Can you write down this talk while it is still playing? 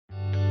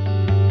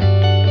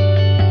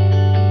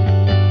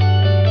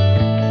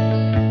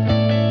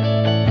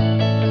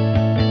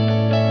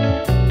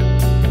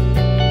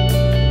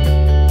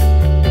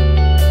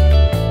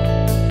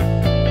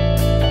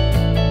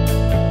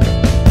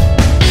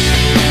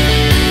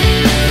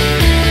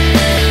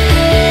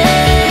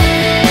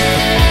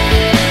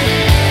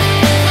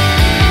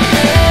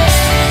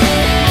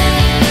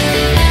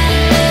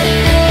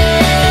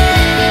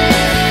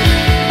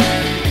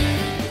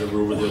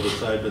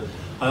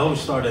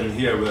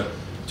here with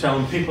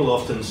telling people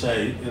often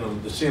say, you know,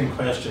 the same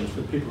questions,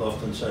 but people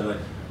often say, like,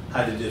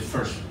 how did you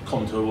first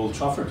come to Old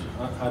Trafford?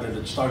 How did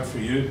it start for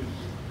you?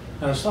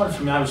 And it started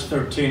for me, I was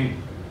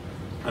 13,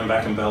 I'm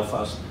back in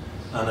Belfast,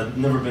 and I'd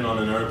never been on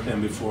an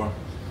airplane before.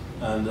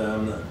 And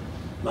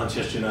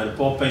Manchester United,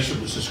 Bob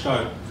Bishop was a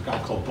scout, a guy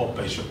called Bob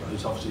Bishop,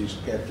 he's obviously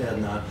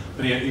dead now,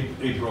 but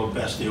he brought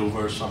Bestie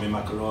over, Sammy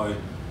McElroy,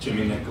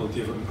 Jimmy Nicholl,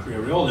 David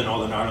McCreary, all the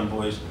Northern Ireland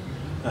boys,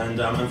 and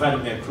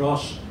invited me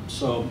across.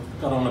 So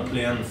got on a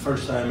plane,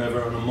 first time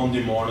ever on a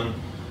Monday morning,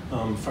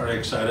 very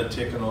excited,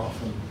 taking off,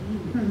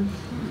 and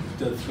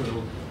did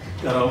through,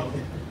 got out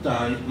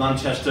down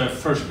Manchester,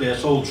 first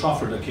place, Old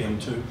Trafford I came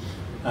to,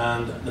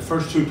 and the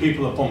first two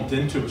people I bumped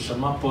into was Sir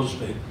Matt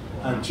Busby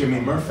and Jimmy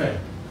Murphy.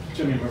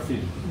 Jimmy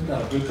Murphy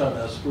got a book out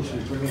there, supposed to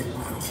be brilliant,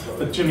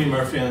 but Jimmy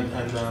Murphy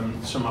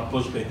and Sir Matt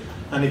Busby,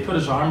 and he put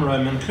his arm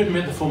around me and couldn't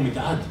wait to phone my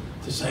dad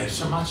to say,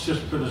 Sir Matt's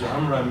just put his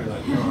arm around me,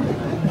 like, you know,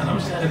 and I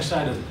was that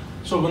excited.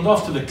 So I went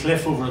off to the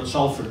cliff over at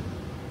Salford,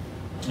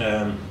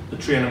 the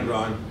training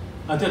ground.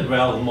 I did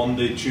well on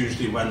Monday,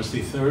 Tuesday,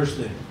 Wednesday,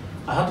 Thursday.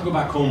 I had to go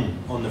back home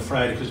on the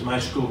Friday because my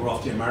school were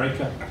off to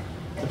America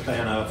to play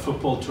in a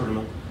football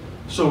tournament.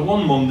 So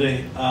one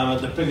Monday, at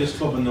the biggest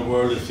club in the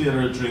world, the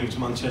Theatre of Dreams,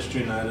 Manchester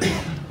United,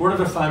 where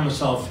did I find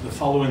myself the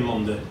following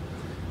Monday?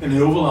 In the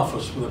Oval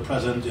Office with the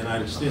President of the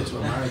United States of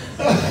America.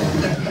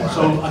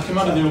 So I came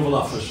out of the Oval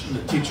Office and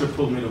the teacher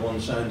pulled me to one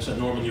side and said,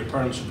 Norman, your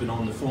parents have been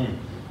on the phone.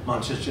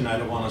 Manchester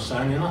United want to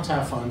sign you. And that's how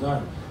I found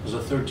out, as a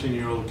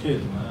 13-year-old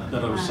kid,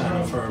 that I was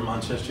signing for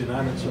Manchester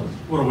United. So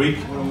what a week.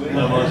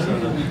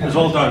 It was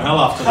all downhill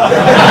after that.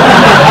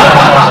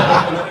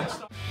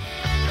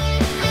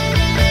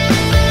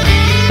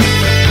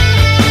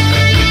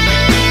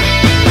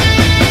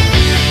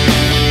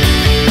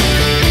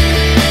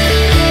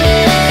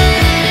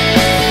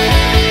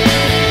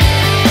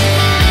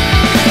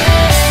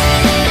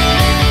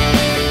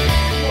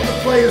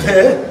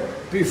 Here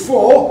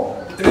before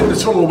and in the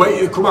tunnel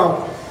wait you to come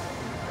out.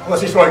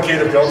 Unless it's right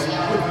kid of course.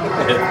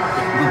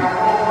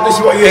 This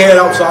is what you hear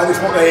outside, this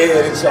is what they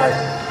hear inside.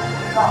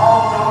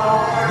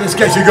 This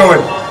gets you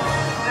going.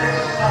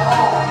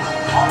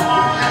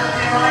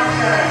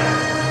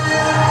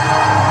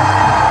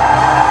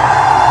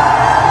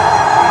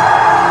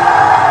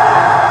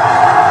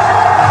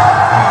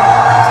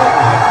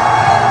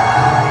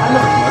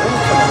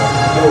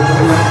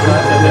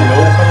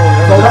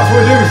 So that's what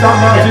we do, we start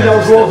marching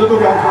those walls of the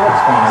ground.